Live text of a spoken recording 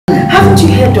haven't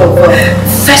you heard of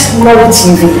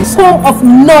Firstnollytv? Home of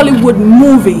Nollywood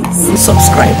movies.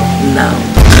 Subscribe now.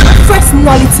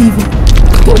 Firstnollytv.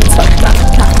 Go touch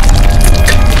that cat.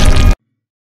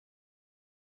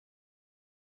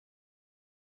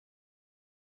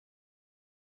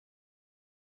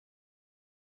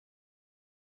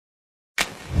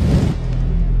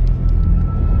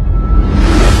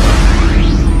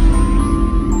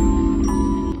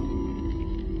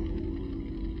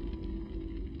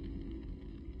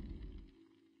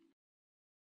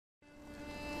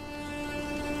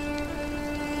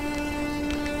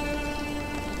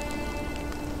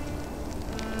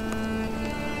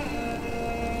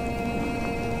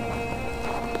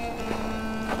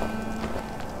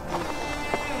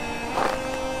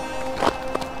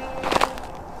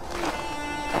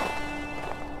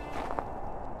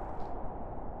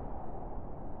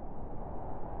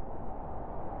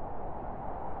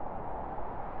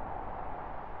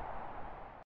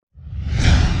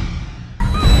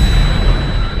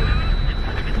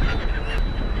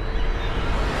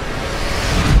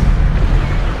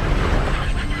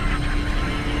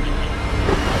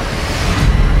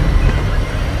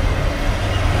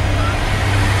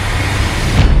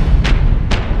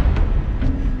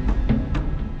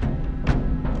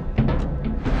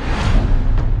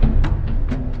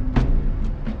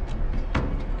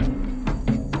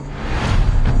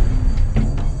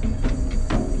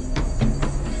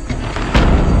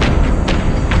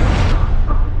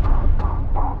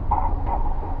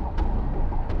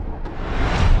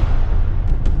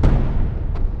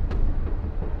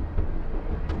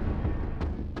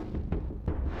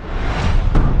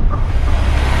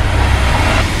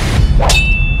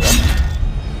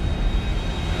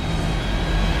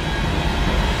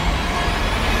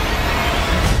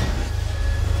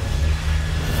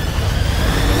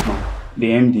 The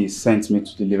MD sent me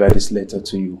to deliver this letter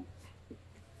to you.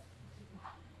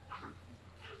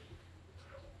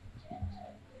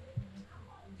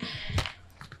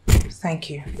 Thank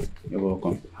you. You're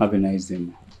welcome. Have a nice day.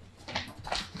 You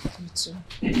too.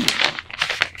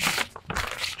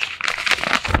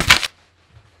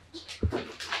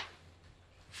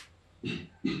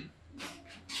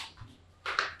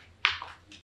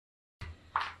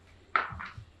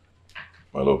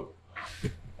 My love,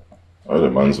 I heard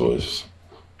a man's voice.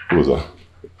 Who was that?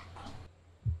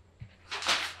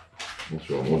 Not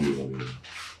sure. What do you want?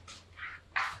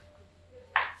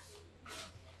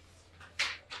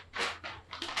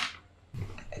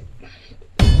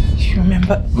 You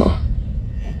remember? Huh?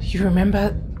 You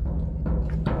remember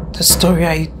the story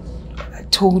I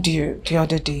told you the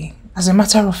other day? As a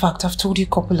matter of fact, I've told you a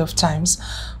couple of times.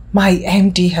 My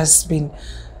MD has been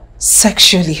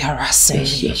sexually harassing me.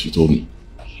 Yes, you told me.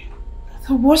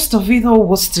 The worst of it all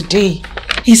was today.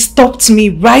 He stopped me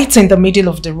right in the middle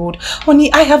of the road.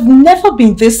 Honey, I have never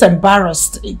been this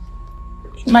embarrassed in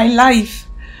my life.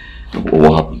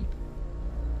 What happened?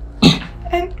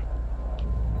 And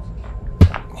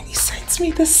he sent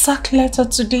me this sack letter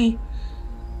today.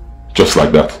 Just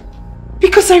like that?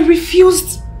 Because I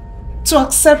refused to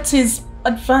accept his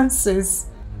advances.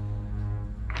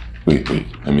 Wait,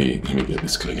 let me get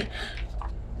this clear.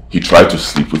 He tried to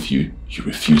sleep with you, you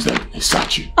refused and he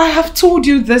sacked you. I have told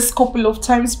you this couple of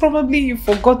times, probably you've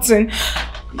forgotten.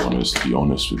 Be honest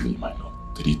with me, my love.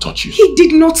 Did he touch you? He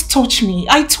did not touch me.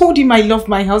 I told him I love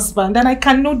my husband and I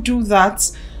cannot do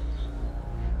that.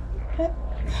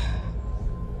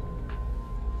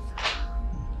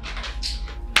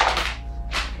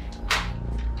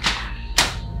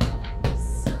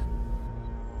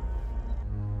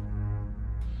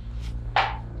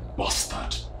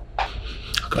 Bastard.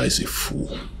 That guy is a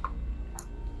fool.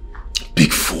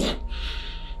 Big fool.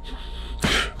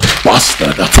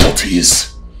 Bastard, that's what he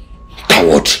is.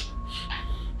 Coward.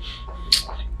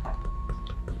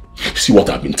 You see what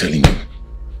I've been telling you?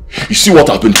 You see what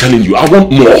I've been telling you? I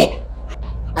want more.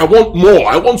 I want more.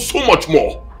 I want so much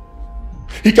more.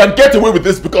 He can get away with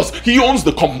this because he owns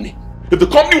the company. If the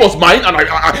company was mine and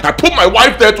I put my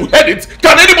wife there to head it,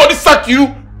 can anybody sack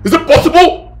you? Is it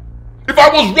possible? If I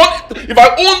owned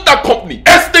that company,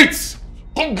 estates,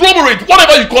 conglomerate,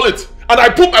 whatever you call it, and I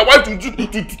put my wife to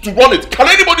run it, can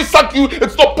anybody sack you?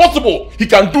 It's not possible. He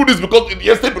can do this because the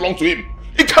estate belongs to him.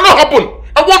 It cannot happen.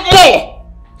 I want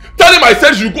more. Tell him I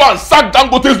said you go and sack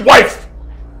Dangote's wife,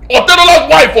 or Tenola's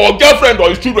wife, or girlfriend, or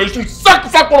his children. You should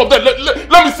sack one of them.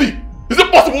 Let me see. Is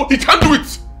it possible? He can't do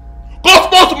it.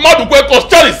 Cause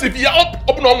Charles, if he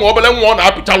open on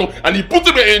happy channel and he puts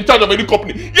him in charge of any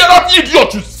company, you're not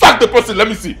idiot to sack the person. Let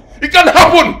me see. It can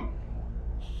happen.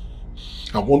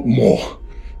 I want more.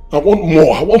 I want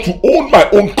more. I want to own my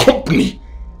own company.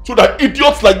 so that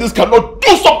idiots like this cannot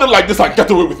do something like this and get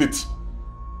away with it.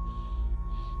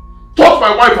 Touch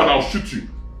my wife and I'll shoot you.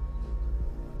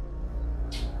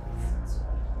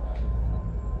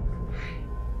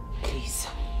 Please,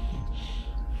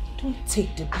 don't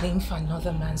take the blame for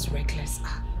another man's reckless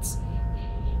acts.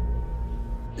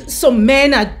 Some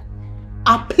men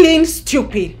are plain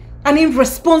stupid and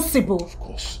irresponsible. Of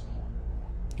course.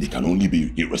 They can only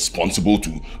be irresponsible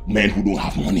to men who don't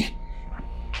have money.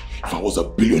 If I was a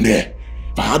billionaire,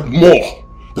 if I had more,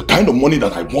 the kind of money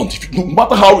that I want, no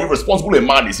matter how irresponsible a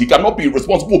man is, he cannot be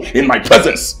irresponsible in my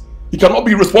presence. He cannot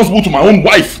be irresponsible to my own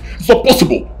wife. It's not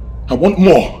possible. I want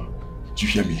more. Do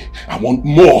you hear me? I want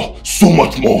more. So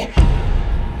much more.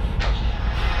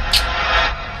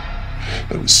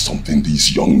 There is something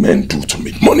these young men do to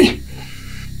make money.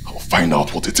 I'll find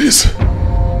out what it is.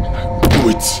 And I will do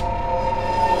it.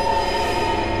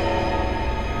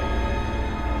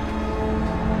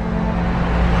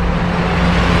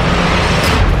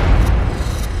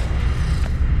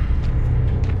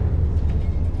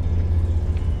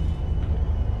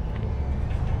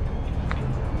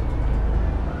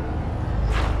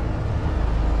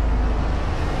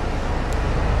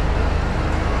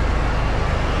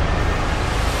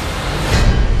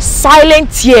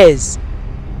 Silent tears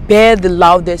bear the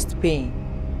loudest pain.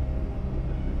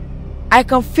 I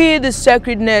can feel the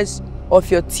sacredness of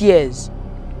your tears.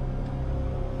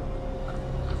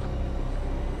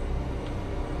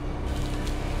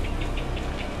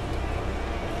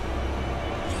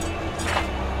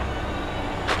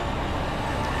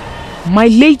 My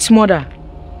late mother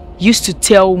used to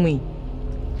tell me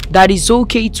that it's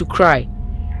okay to cry,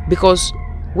 because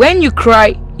when you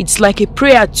cry, it's like a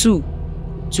prayer too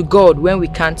to God when we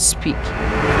can't speak.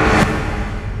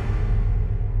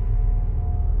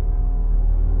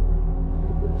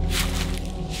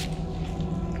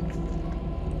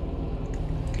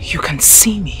 You can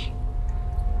see me.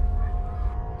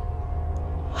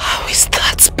 How is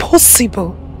that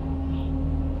possible?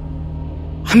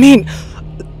 I mean,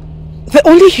 the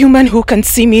only human who can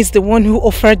see me is the one who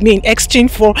offered me in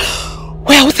exchange for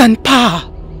wealth and power.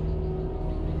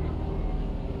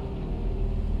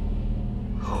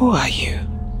 Who are you?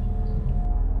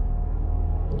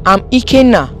 I'm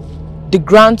Ikenna, the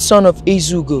grandson of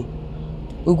Ezugo,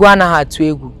 Ugwana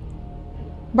Hatuegu.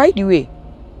 By the way,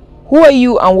 who are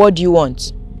you and what do you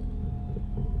want?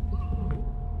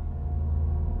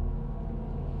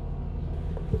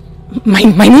 My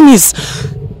name is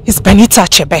Benita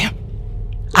Achebe.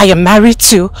 I am married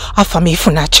to Afam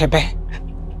Yul Achebe,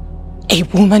 a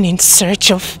woman in search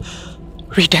of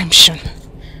redemption.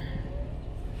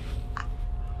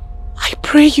 I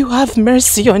pray you have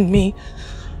mercy on me,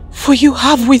 for you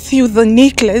have with you the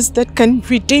necklace that can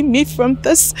redeem me from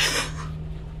this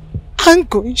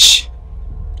anguish.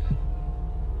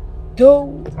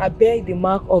 Though I bear the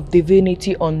mark of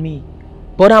divinity on me,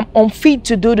 but I'm unfit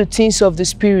to do the things of the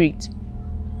spirit.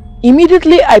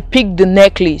 Immediately I picked the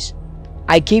necklace.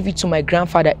 I gave it to my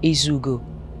grandfather Ezugo.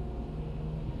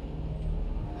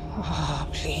 Oh,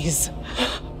 please.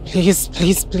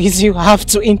 Please, you have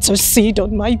to intercede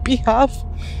on my behalf.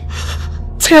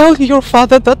 Tell your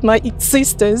father that my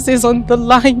existence is on the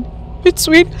line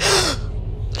between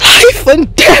life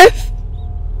and death.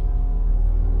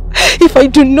 If I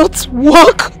do not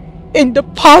walk in the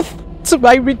path to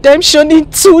my redemption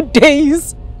in 2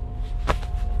 days,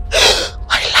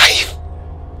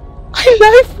 my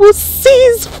life will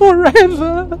cease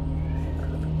forever.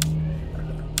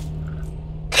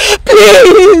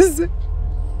 Please!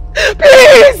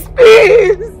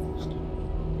 Please!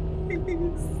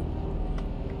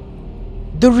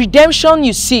 The redemption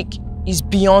you seek is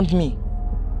beyond me.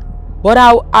 But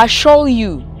I'll assure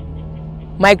you,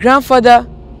 my grandfather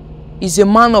is a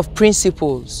man of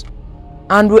principles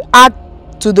and will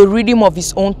act to the rhythm of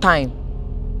his own time.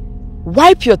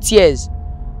 Wipe your tears.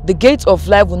 The gates of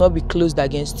life will not be closed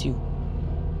against you.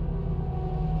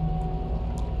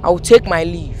 I will take my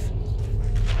leave.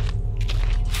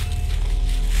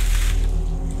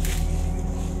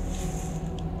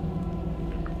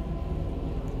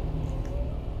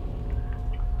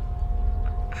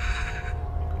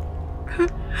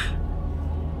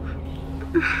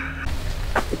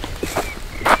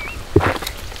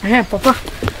 Hey, Papa.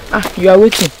 You are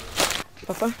waiting.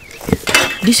 Papa,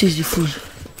 this is the food.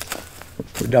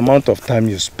 With the amount of time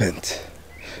you spent,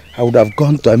 I would have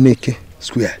gone to Ameke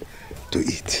Square to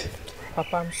eat.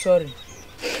 Papa, I'm sorry.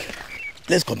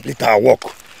 Let's complete our work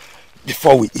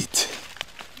before we eat.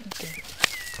 Okay.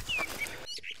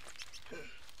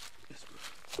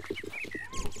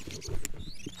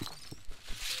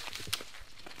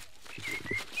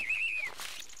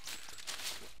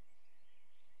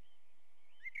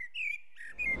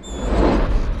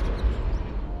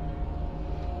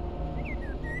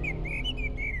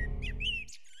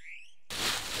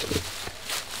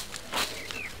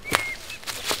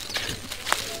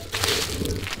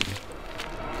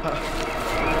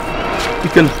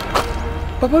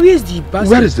 Papa, where's the basket?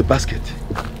 Where is the basket?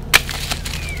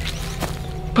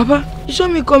 Papa, you saw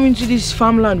me come into this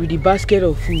farmland with the basket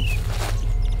of food.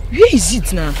 Where is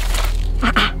it now?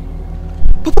 Papa,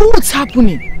 what's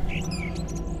happening?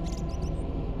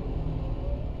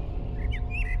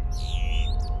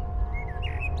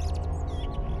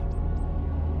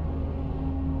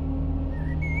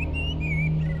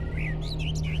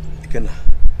 Ikenna,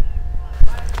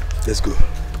 let's go.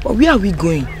 But where are we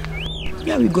going?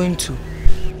 Where are we going to?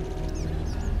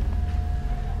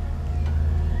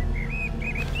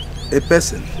 A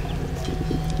person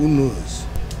who knows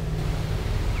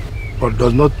or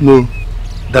does not know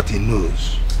that he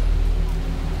knows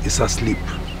is asleep.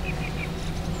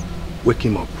 Wake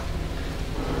him up.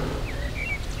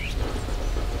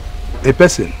 A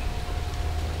person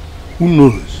who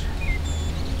knows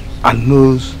and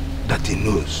knows that he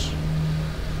knows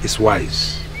is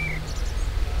wise.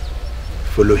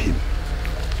 Follow him.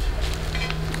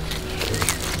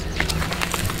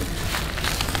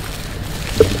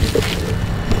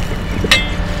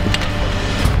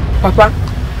 Papa,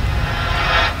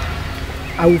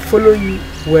 I will follow you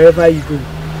wherever you go.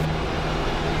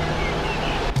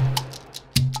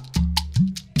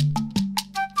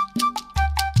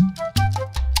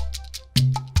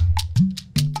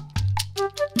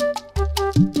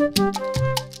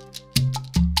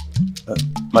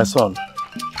 My son,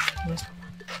 yes.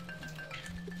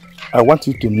 I want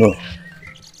you to know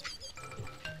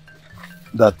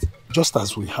that just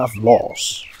as we have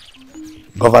laws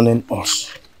governing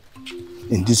us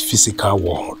in this physical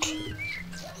world,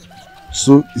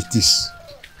 so it is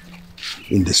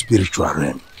in the spiritual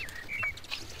realm.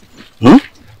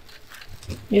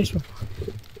 Yes, Papa.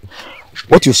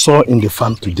 What you saw in the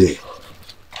farm today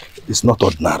is not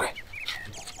ordinary.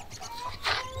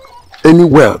 Any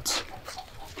wealth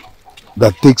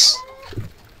that takes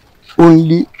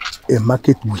only a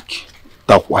market week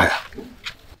to acquire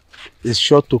is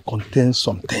sure to contain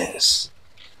some things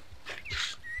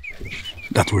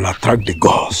that will attract the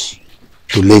gods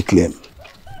to lay claim.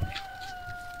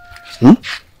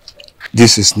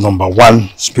 This is number one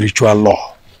spiritual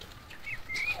law.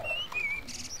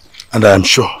 And I am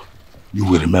sure you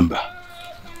will remember.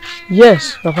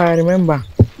 Yes, Papa, I remember.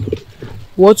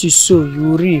 What you sow,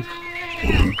 you will reap.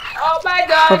 Oh my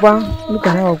God! Papa, look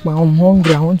at how I'm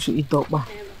hungry. I want to eat Oba.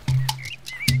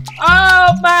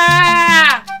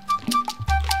 Oba!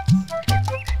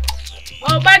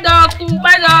 Oba doku,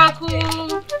 Oba doku.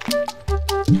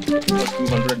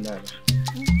 200 naira.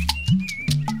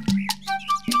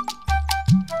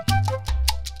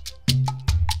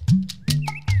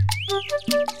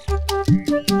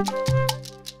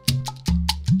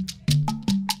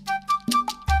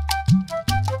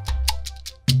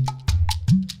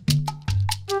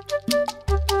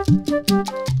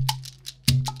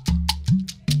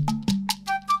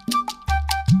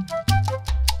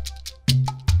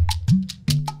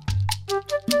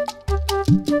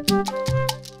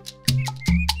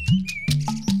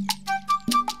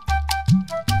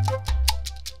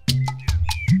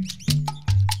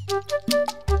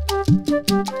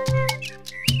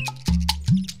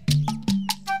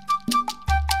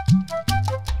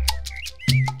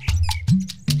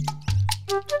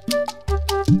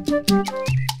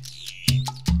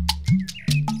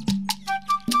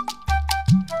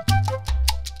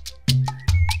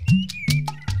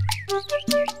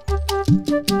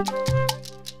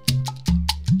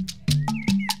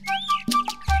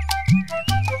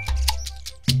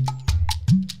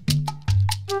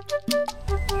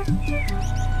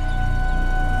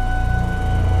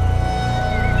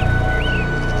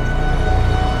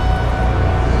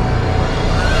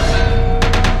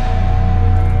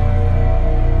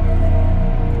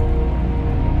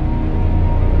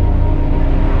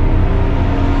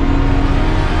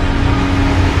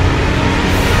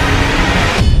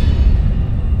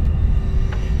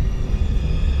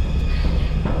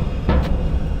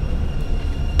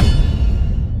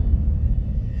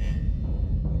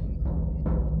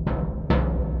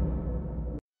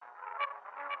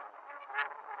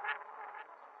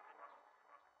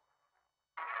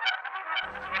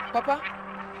 Papa?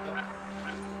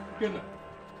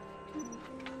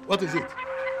 What is it?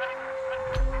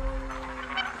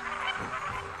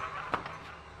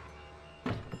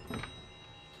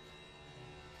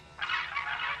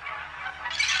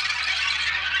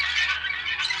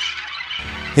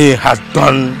 He has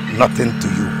done nothing to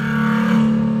you.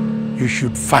 You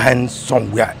should find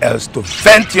somewhere else to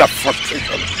vent your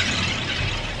frustration.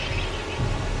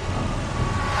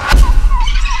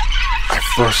 I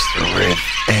frustrate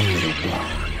anyone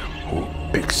who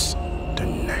picks the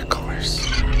necklace.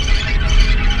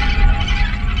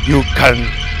 You can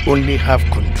only have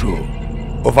control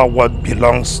over what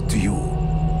belongs to you.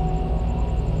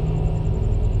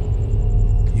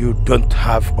 You don't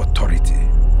have authority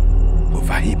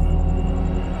over him.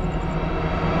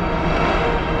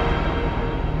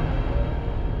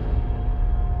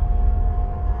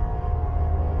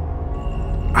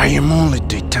 I am only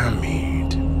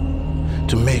determined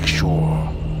to make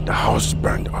sure the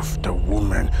husband of the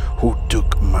woman who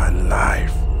took my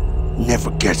life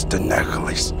never gets the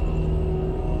necklace.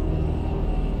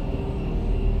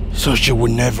 So she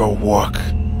will never walk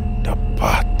the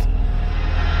path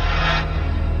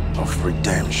of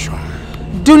redemption.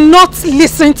 Do not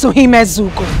listen to him,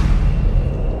 Ezugo.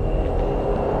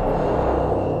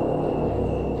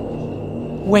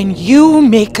 When you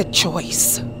make a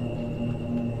choice,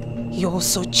 you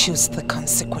also choose the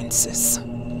consequences.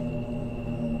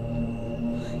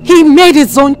 He made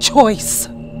his own choice.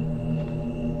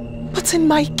 But in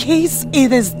my case,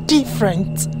 it is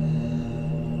different.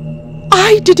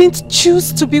 I didn't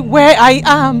choose to be where I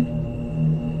am.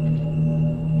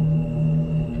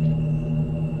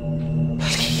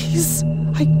 Please,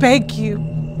 I beg you,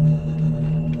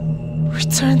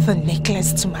 return the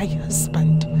necklace to my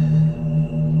husband.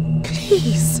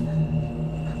 Please.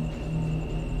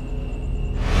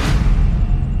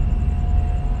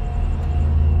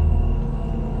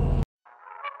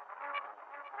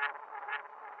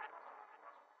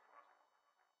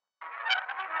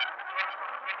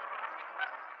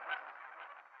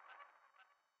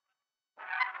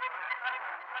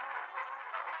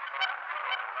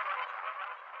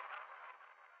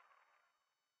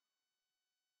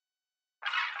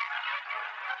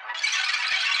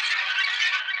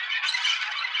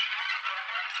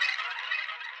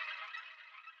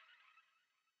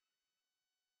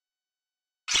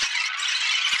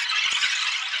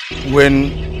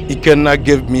 When Ikenna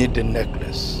gave me the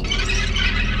necklace,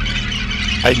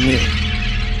 I knew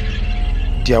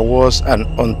there was an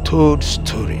untold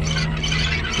story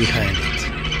behind it.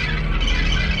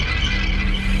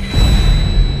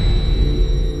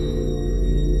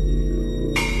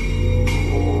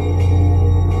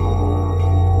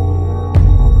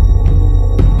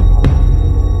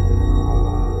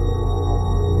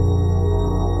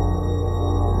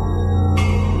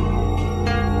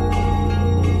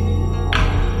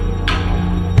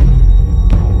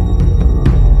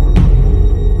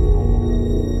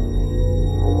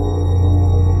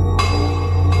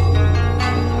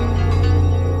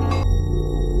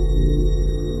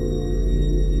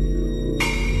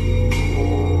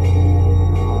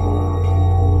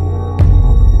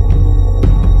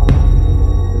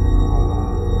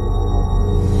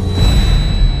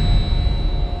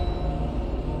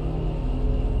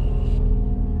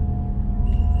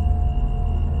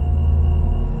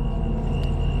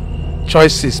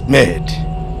 Choices made,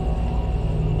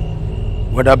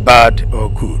 whether bad or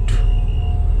good,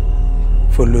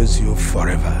 follows you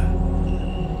forever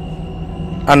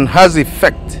and has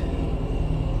effect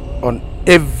on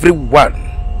everyone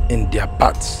in their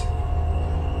paths,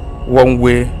 one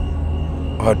way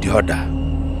or the other.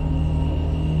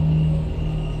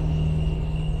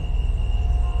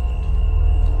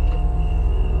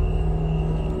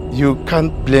 You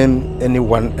can't blame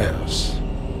anyone else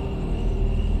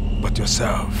but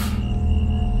yourself.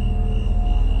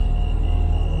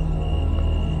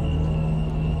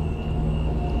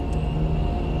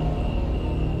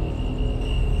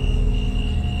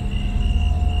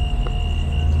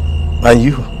 And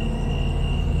you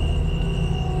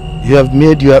have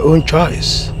made your own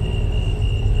choice,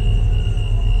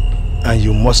 and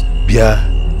you must bear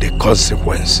the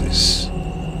consequences.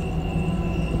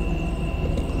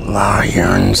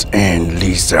 Lions and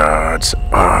lizards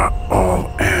are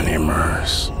all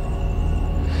animals,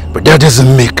 but that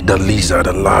doesn't make the lizard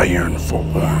a lion for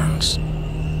once.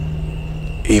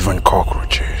 Even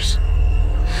cockroaches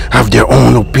have their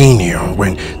own opinion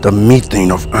when the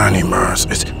meeting of animals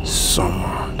is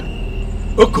summoned.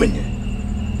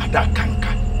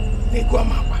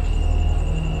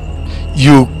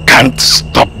 You can't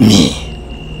stop me.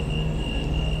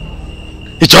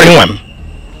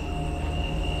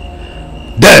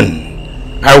 Then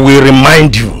I will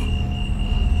remind you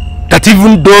that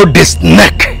even though the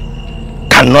snake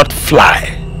cannot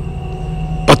fly,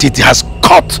 but it has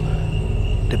caught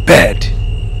the bird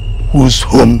whose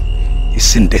home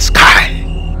is in the sky.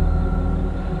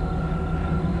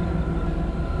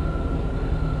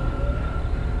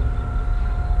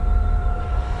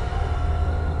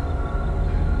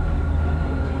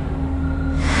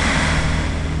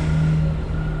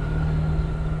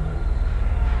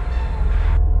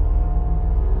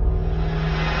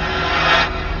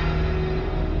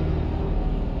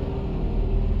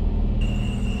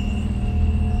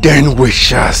 We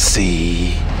shall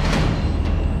see.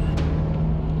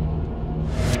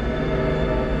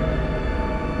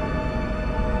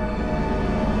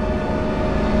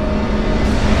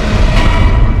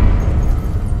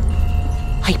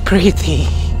 I pray thee,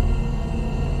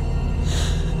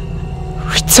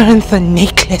 return the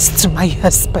necklace to my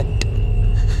husband.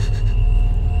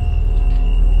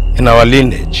 In our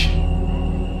lineage,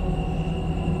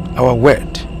 our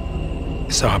word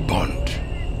is our bond.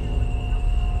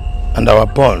 And our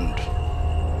bond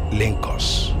links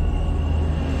us.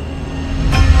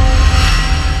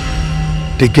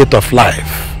 The gate of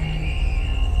life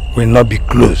will not be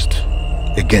closed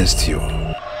against you.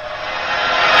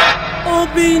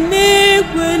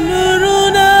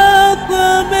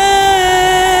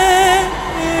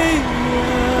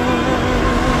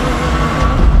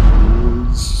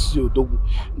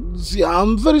 See,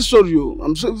 I'm very sorry.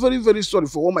 I'm so very, very sorry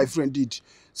for what my friend did.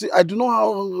 See, I do not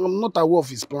how I'm not aware of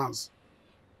his plans.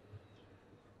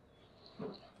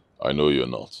 I know you're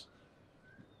not.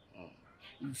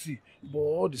 See, but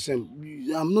all the same,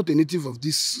 I'm not a native of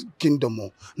this kingdom,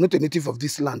 or not a native of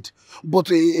this land, but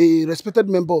a respected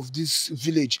member of this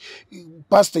village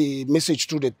passed a message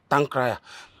through the tank crier,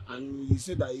 and he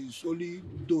said that it's only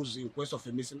those in quest of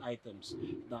missing items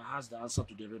that has the answer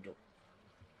to the riddle.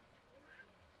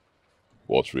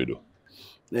 What riddle?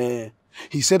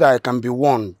 He said I can be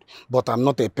warned, but I'm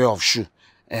not a pair of shoes.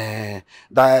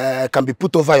 That I can be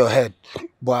put over your head,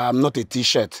 but I'm not a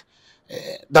t-shirt.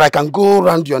 That I can go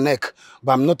around your neck,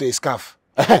 but I'm not a scarf.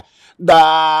 That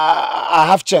I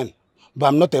have chain, but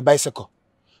I'm not a bicycle.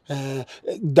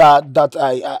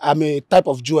 That I'm a type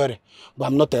of jewelry, but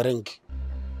I'm not a ring.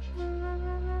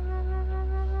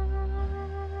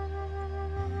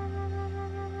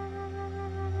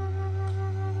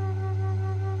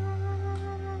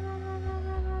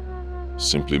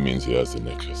 Simply means he has the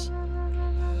necklace.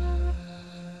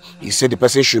 He said the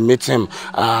person should meet him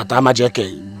at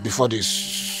Amajeke before the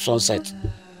sunset.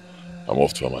 I'm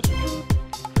off to Amajeke.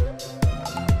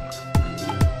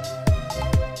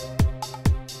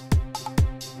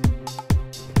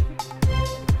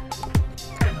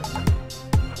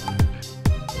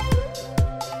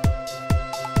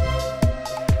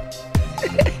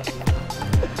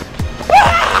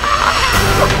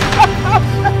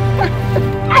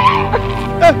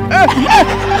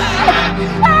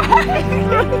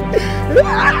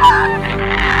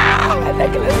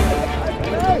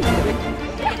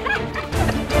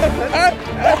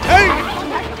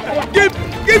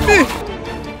 Give me!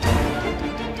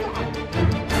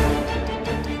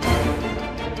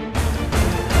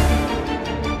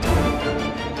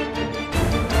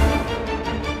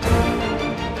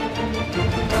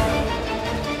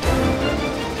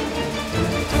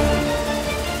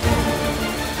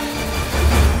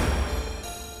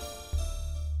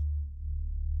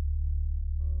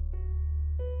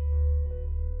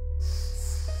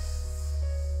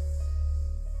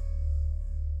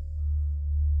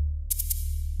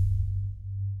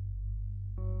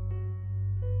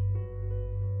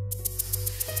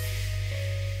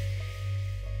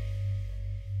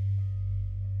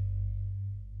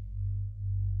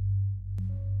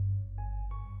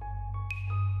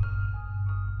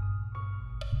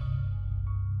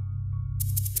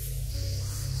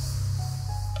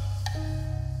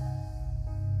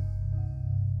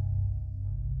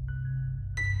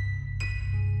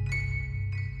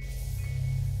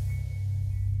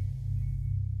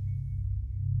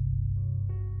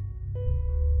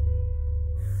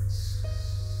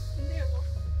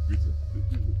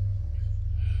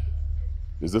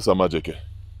 Is this Amajeke?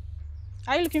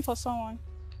 Are you looking for someone?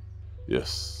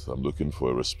 Yes, I'm looking for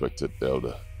a respected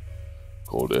elder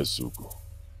called Ezuko.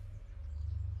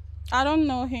 I don't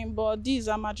know him, but this is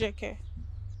Amajeke.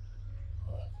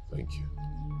 Thank you.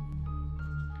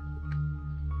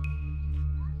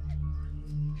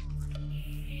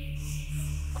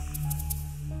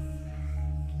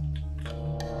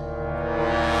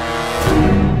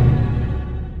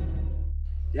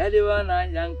 You're the one I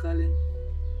am calling.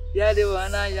 You're the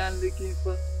one I am looking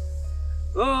for.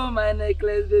 Oh, my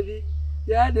necklace, baby.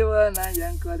 You're the one I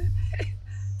am calling.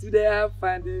 Today I have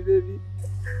found you, baby.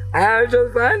 I have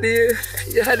just found you.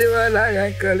 You're the one I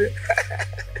am calling.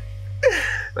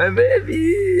 My baby,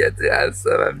 you're too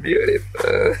handsome and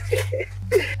beautiful.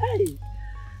 Hey,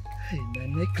 my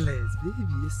necklace, baby,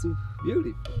 you're so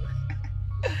beautiful.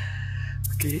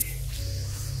 Okay,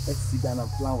 let's sit down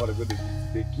and plan what I'm going to do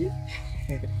today, okay?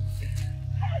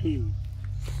 Hey,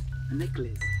 a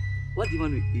necklace. What do you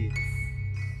want to eat?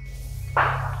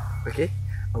 Okay,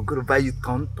 I'm going to buy you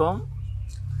tom-tom.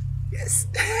 Yes.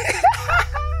 I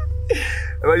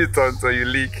buy you tom-tom, you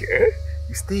lick. Eh?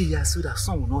 You stay here so that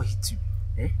sun will not hit you.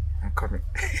 Eh? I'm coming.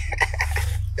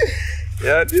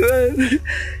 Yeah,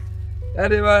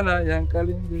 the one I'm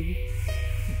calling, baby.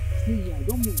 Stay here,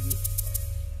 don't move.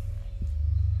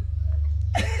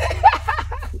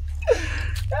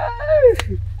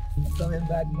 I'm coming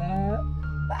back now.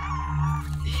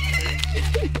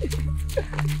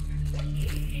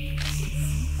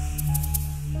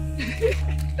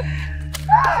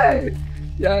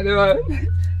 Yeah, the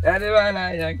one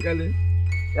I am calling.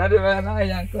 Yeah, the one I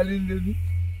am calling, baby.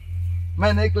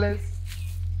 My necklace.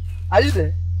 Are you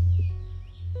there?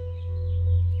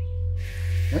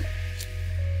 Huh?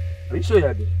 Are you sure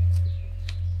you're there?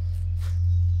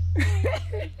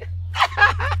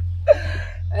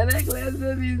 My necklace,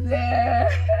 baby, is there.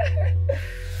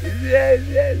 Is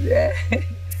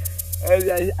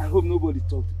there. I hope nobody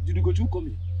talked. Did you go to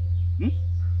come here?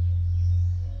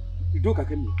 You don't come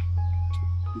here.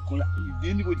 Because if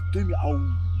anybody tell me, I'll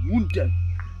wound them.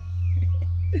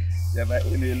 They're my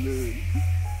own alone.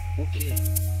 Okay.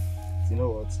 So you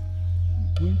know what? I'm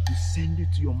going to send you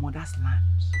to your mother's land.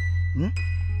 I'm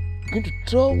going to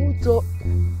travel to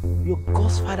your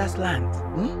godfather's land.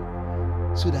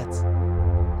 So that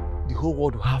the whole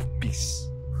world will have peace.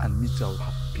 And me too will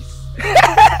have peace.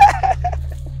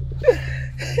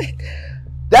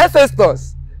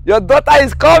 Ancestors, your daughter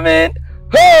is coming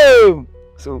home.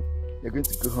 So you're going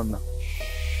to go home now.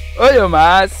 Oh, your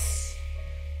mass.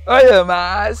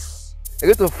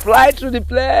 You're going to fly through the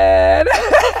plane.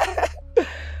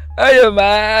 Oh, your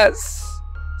mass.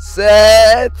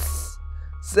 Set.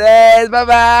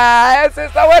 Bye-bye.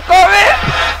 Sister, we're coming.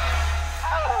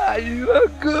 You are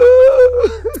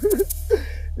good.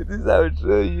 This is how we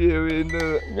throw you away. No,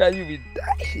 me and you, we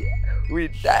die here. We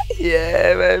die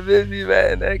here. My baby,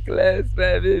 my necklace.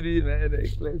 My baby, my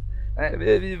necklace. My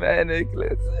baby, my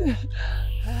necklace.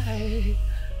 I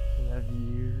love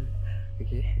you.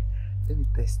 Okay, let me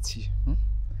test you. I'm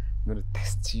gonna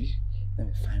test you. Let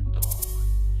me find boy.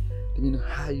 Let me know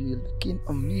how you're looking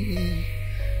on me.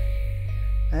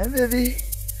 My baby,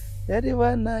 you're the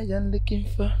one I am looking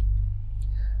for.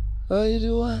 Oh, you're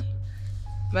the one.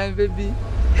 My baby.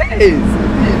 Hey,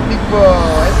 big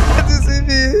boy. Good to see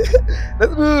me.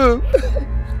 Let's move.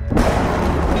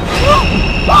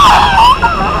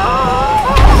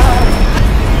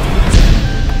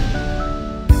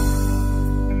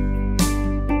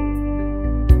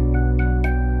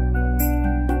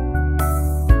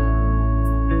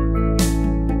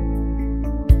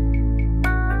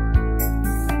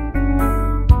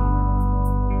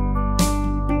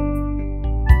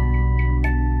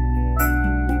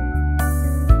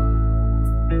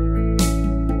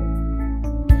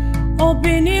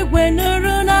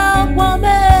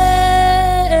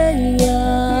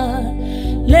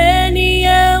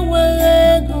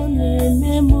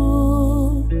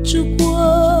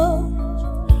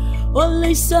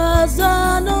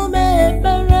 Sazano me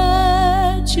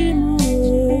perechimu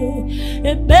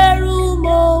eberu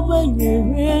mo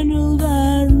benyerenu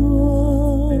garu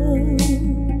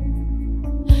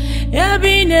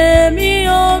ebine mi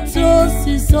oto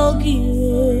sisogi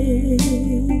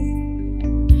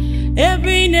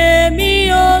ebine mi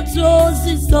oto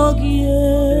sisogi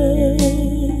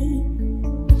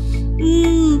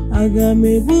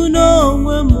agamebu no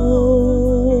mwemo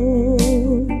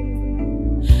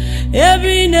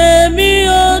every name me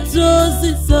oto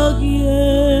sisogie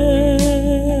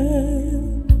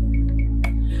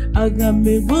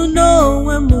agamebu no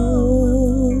wemo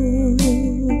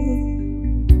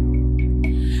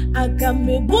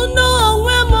agamebu no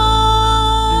wemo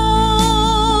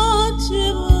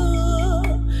chimu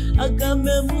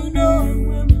agamebu no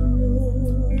wemo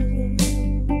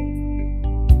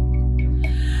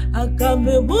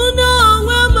agamebu no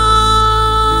wemo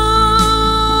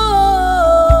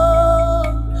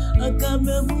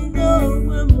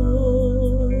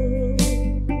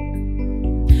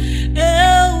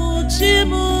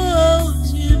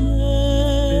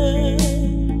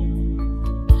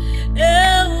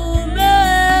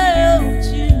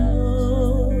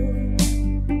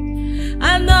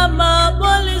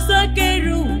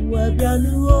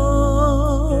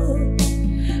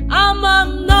Amam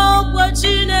no kwa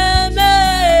chine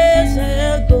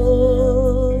mesego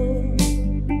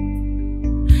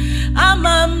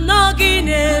Amam no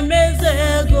gine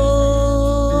mesego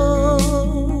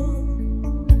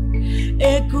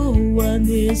Ekuwa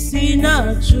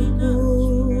nesina chuku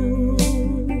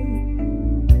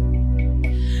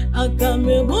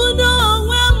Akame buno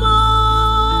wemo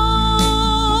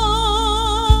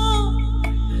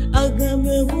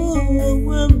Akame buno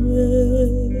wemo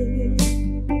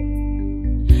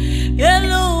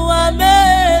Eluwa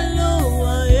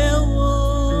ewo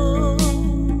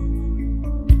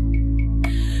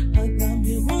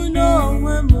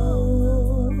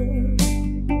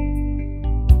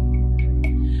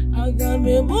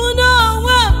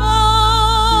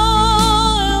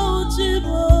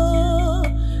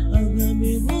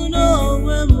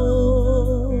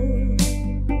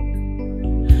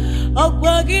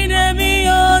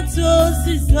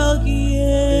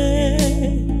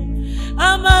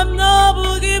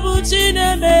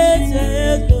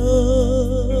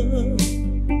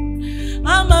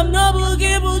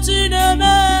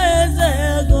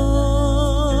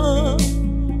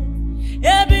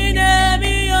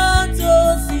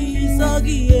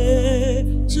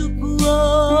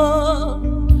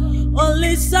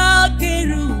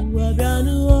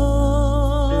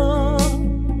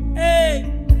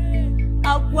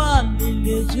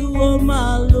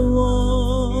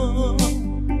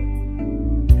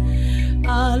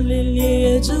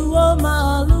ejuwo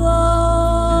malụọ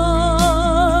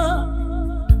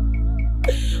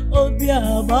obi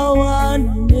agbawa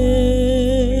nne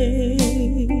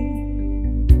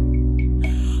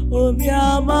obi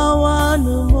agbawa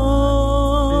numo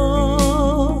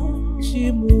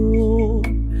chimu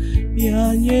ya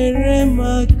nyere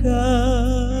maka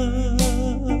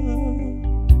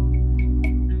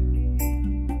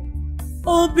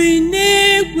obi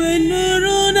n'igwe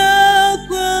nụrụ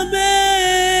n'akwa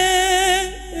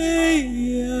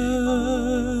ya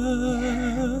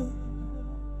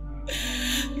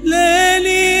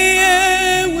leni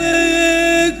enweghị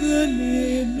ego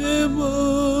n'ime m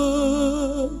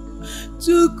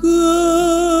Chukwu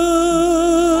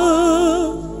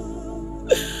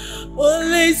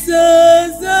Olisa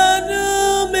zanụ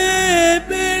m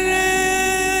ebere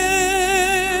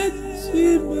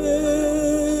Chime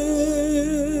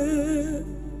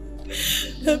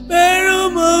ebere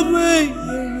ụmụ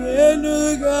enu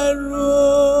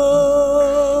garuo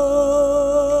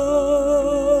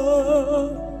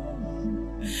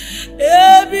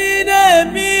ebi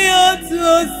na-emi otu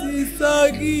osisi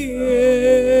gị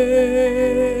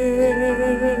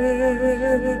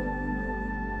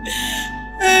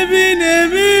ebi na